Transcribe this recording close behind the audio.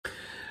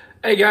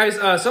Hey guys,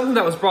 something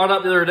that was brought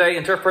up the other day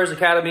in Turf Pros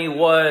Academy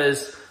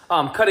was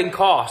cutting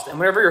costs. And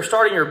whenever you're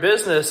starting your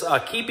business,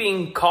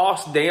 keeping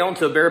costs down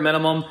to a bare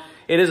minimum,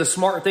 it is a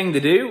smart thing to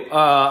do.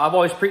 I've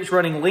always preached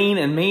running lean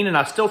and mean, and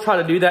I still try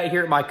to do that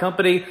here at my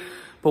company.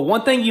 But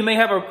one thing you may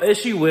have an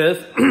issue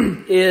with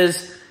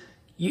is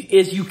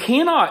you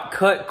cannot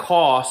cut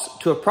costs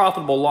to a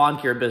profitable lawn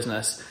care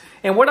business.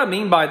 And what I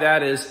mean by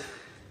that is,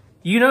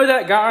 you know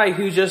that guy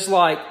who just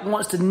like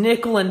wants to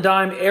nickel and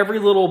dime every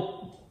little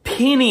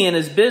penny in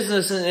his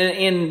business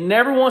and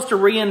never wants to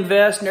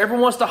reinvest, never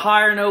wants to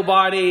hire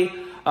nobody.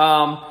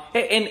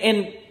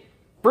 And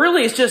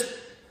really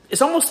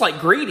it's almost like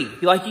greedy.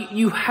 Like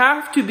you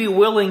have to be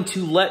willing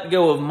to let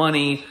go of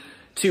money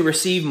to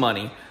receive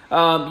money.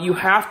 You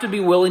have to be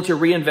willing to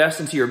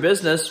reinvest into your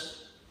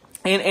business.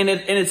 And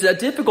it's a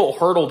difficult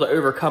hurdle to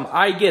overcome.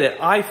 I get it.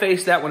 I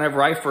faced that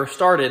whenever I first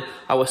started.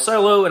 I was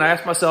solo and I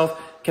asked myself,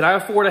 can I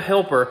afford a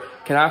helper?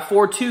 Can I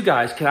afford 2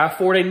 guys? Can I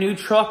afford a new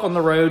truck on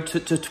the road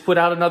to put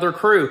out another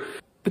crew?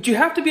 But you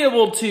have to be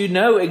able to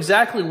know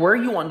exactly where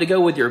you want to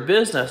go with your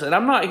business. And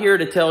I'm not here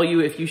to tell you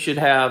if you should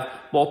have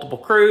multiple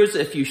crews,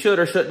 if you should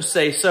or shouldn't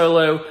stay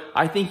solo.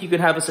 I think you can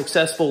have a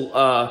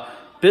successful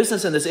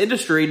business in this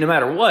industry no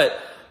matter what.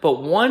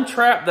 But one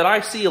trap that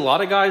I see a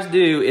lot of guys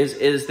do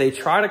is they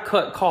try to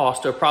cut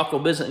costs to a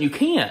profitable business, and you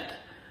can't.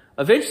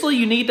 Eventually,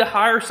 you need to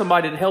hire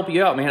somebody to help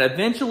you out, man.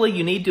 Eventually,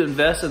 you need to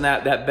invest in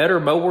that better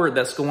mower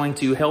that's going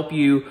to help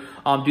you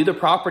do the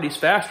properties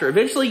faster.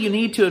 Eventually, you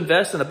need to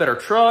invest in a better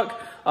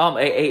truck,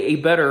 a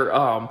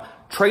better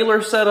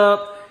trailer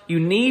setup. You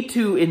need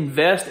to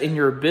invest in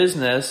your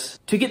business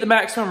to get the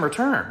maximum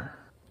return.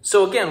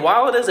 So again,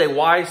 while it is a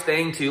wise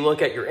thing to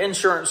look at your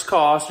insurance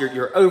costs,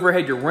 your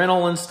overhead, your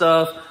rental and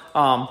stuff,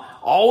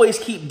 always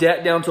keep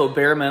debt down to a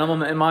bare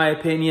minimum, in my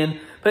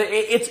opinion. But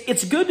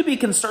it's good to be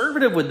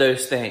conservative with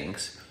those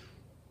things.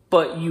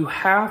 But you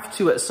have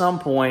to, at some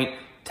point,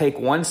 take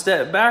 1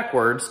 step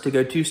backwards to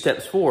go 2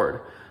 steps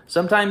forward.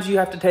 Sometimes you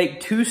have to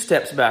take 2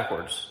 steps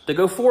backwards to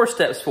go 4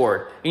 steps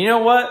forward. And you know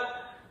what?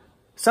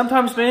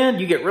 Sometimes, man,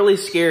 you get really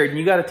scared and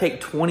you got to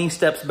take 20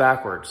 steps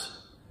backwards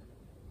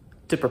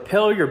to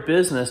propel your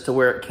business to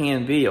where it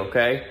can be,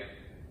 okay?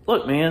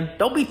 Look, man,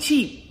 don't be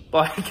cheap.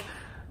 Like,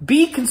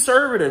 be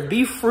conservative,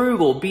 be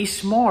frugal, be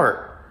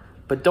smart.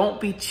 But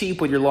don't be cheap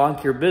with your lawn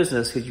care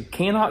business, because you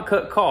cannot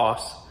cut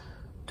costs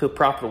to a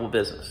profitable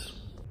business.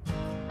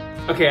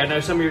 Okay, I know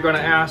some of you are going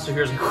to ask, so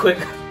here's a quick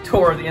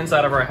tour of the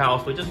inside of our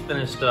house. We just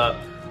finished up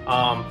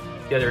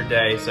the other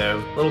day, so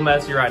a little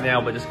messy right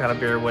now, but just kind of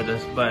bear with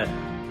us. But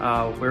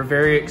we're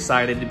very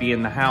excited to be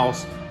in the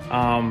house.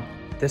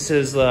 This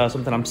is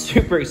something I'm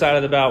super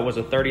excited about. Was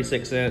a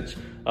 36-inch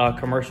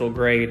commercial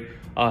grade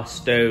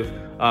stove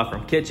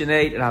from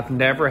KitchenAid, and I've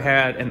never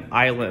had an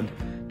island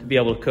to be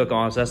able to cook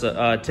on. So that's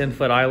a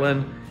 10-foot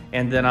island.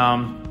 And then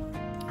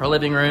our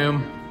living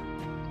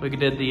room, we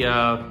did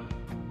the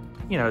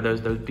you know, those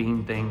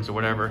beam things or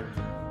whatever.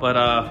 But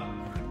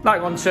not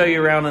going to show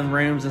you around in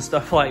rooms and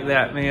stuff like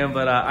that, man.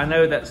 But I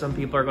know that some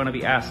people are going to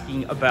be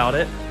asking about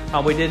it.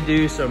 We did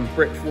do some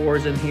brick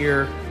floors in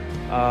here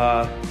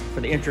for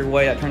the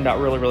entryway. That turned out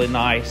really, really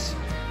nice.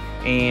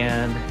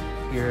 And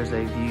here's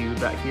a view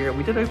back here.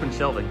 We did open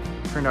shelving.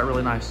 Turned out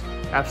really nice.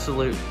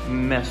 Absolute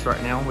mess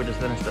right now. We just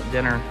finished up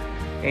dinner.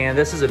 And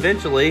this is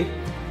eventually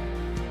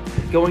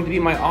going to be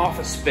my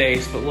office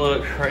space. But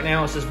look, right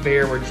now it's just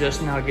bare. We're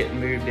just now getting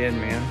moved in,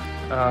 man.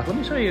 Let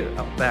me show you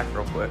out back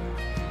real quick.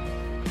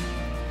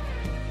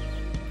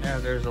 Yeah,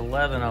 there's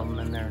 11 of them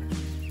in there.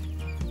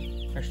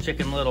 There's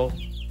Chicken Little.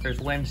 There's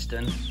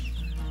Winston.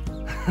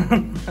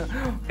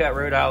 Got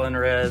Rhode Island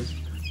Reds.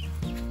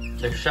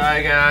 There's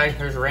Shy Guy.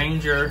 There's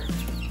Ranger.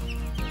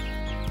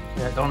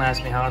 Yeah, don't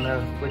ask me how I know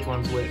which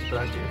one's which,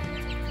 but I do.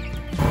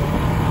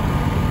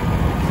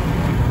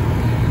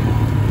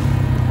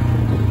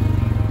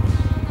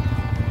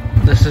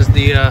 This is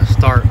the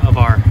start of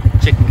our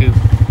chicken coop.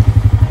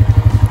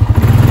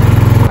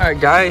 All right,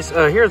 guys,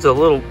 here's a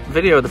little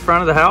video of the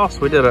front of the house.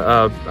 We did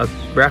a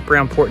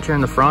wraparound porch here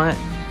in the front,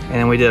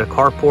 and we did a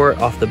carport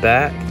off the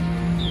back.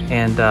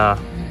 And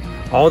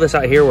all this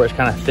out here where it's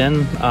kind of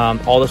thin,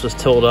 all this was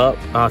tilled up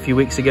a few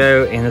weeks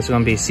ago, and this is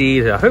going to be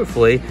seed.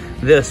 Hopefully,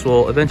 this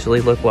will eventually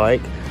look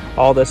like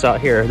all this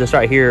out here. This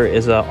right here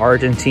is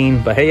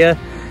Argentine Bahia,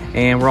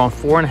 and we're on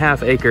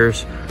 4.5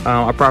 acres.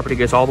 Our property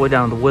goes all the way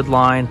down to the wood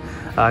line.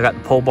 I got the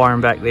pole barn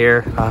back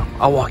there.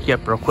 I'll walk you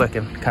up real quick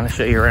and kind of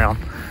show you around.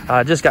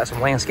 Just got some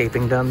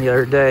landscaping done the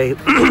other day,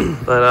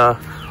 but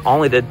I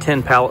only did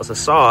 10 pallets of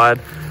sod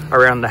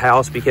around the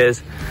house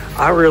because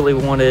I really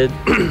wanted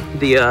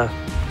the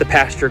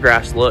pasture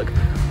grass look.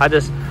 I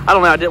don't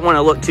know, I didn't want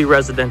to look too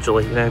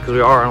residentially, you know, because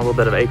we are on a little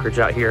bit of acreage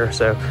out here.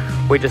 So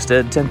we just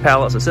did 10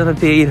 pallets of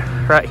centipede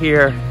right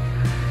here.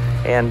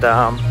 And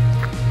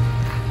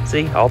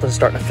see, all this is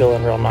starting to fill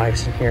in real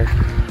nice in here.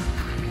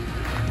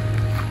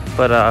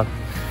 But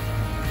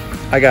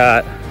I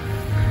got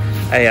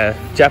a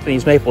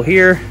Japanese maple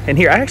here and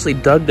here. I actually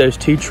dug those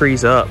 2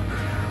 trees up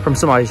from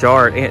somebody's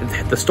yard. And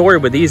the story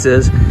with these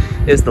is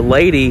the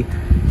lady,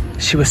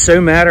 she was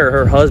so mad at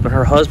her husband.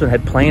 Her husband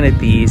had planted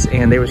these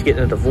and they was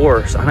getting a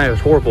divorce. I know it was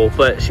horrible,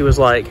 but she was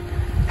like,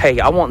 hey,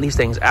 I want these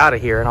things out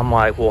of here. And I'm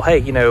like, well, hey,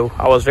 you know,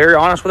 I was very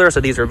honest with her. I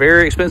said, these are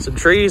very expensive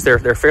trees. They're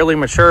fairly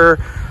mature.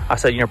 I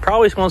said, you know,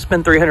 probably going to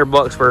spend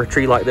 $300 for a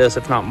tree like this,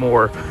 if not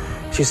more.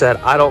 She said,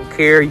 I don't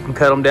care. You can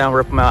cut them down,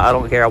 rip them out. I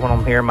don't care. I want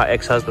them here. My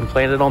ex-husband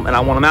planted them and I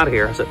want them out of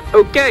here. I said,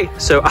 okay.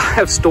 So I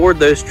have stored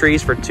those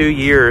trees for 2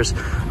 years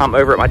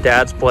over at my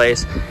dad's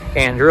place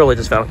and really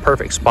just found a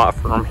perfect spot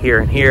for them here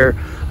and here.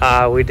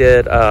 We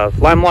did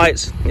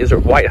limelights. These are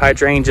white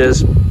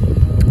hydrangeas.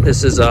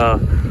 This is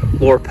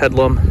Lor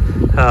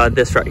Pedlum.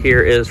 This right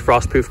here is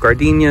frostproof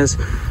gardenias.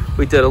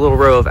 We did a little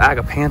row of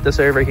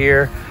agapanthus over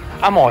here.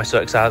 I'm always so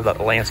excited about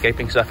the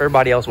landscaping stuff.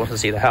 Everybody else wants to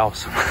see the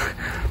house.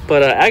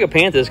 But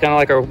agapanthus is kind of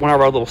like one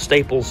of our little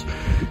staples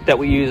that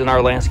we use in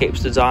our landscapes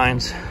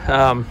designs.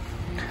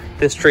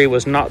 This tree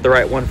was not the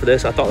right one for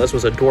this. I thought this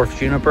was a dwarf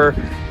juniper.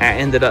 I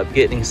ended up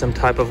getting some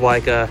type of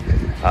like a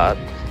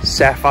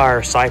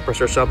sapphire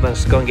cypress or something.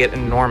 It's going to get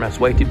enormous,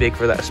 way too big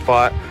for that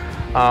spot.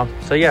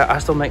 So yeah, I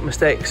still make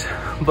mistakes,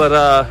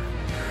 but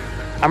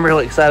I'm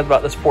really excited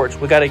about this porch.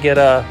 We got to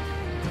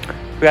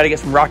get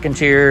some rocking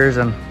chairs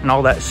and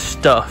all that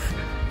stuff,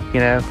 you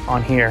know,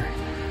 on here.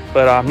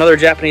 But another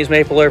Japanese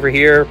maple over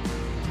here,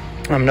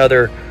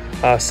 another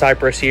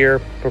cypress here.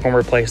 We're going to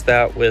replace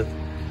that with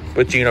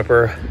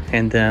juniper,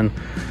 and then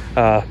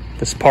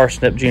this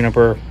parsnip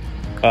juniper,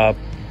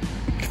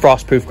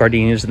 frostproof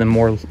gardenias, and then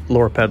more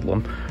Lor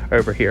Pedlum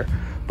over here.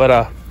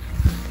 But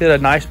did a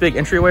nice big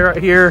entryway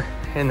right here,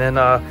 and then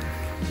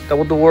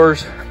double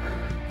doors.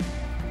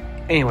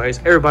 Anyways,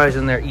 everybody's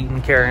in there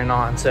eating, carrying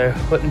on, so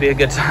wouldn't be a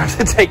good time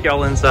to take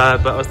y'all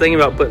inside. But I was thinking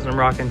about putting some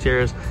rocking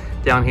chairs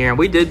down here, and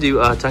we did do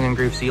tongue and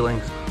groove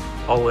ceilings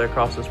all the way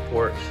across this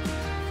porch.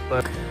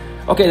 But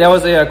okay, that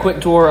was a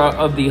quick tour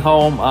of the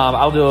home.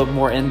 I'll do a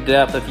more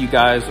in-depth if you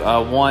guys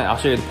want. I'll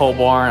show you the pole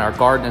barn, our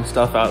garden and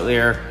stuff out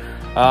there.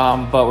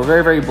 But we're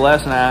very, very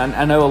blessed, and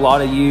I know a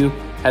lot of you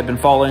have been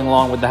following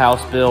along with the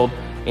house build.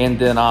 And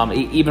then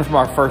even from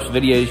our first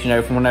videos, you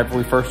know, from whenever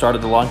we first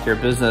started the lawn care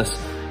business.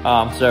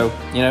 So,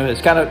 you know,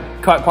 it's kind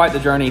of quite the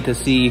journey to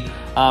see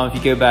if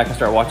you go back and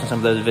start watching some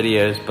of those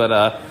videos.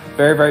 But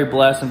very, very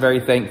blessed and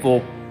very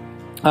thankful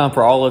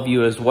for all of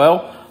you as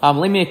well.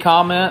 Leave me a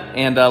comment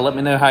and let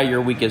me know how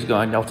your week is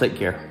going. Y'all take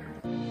care.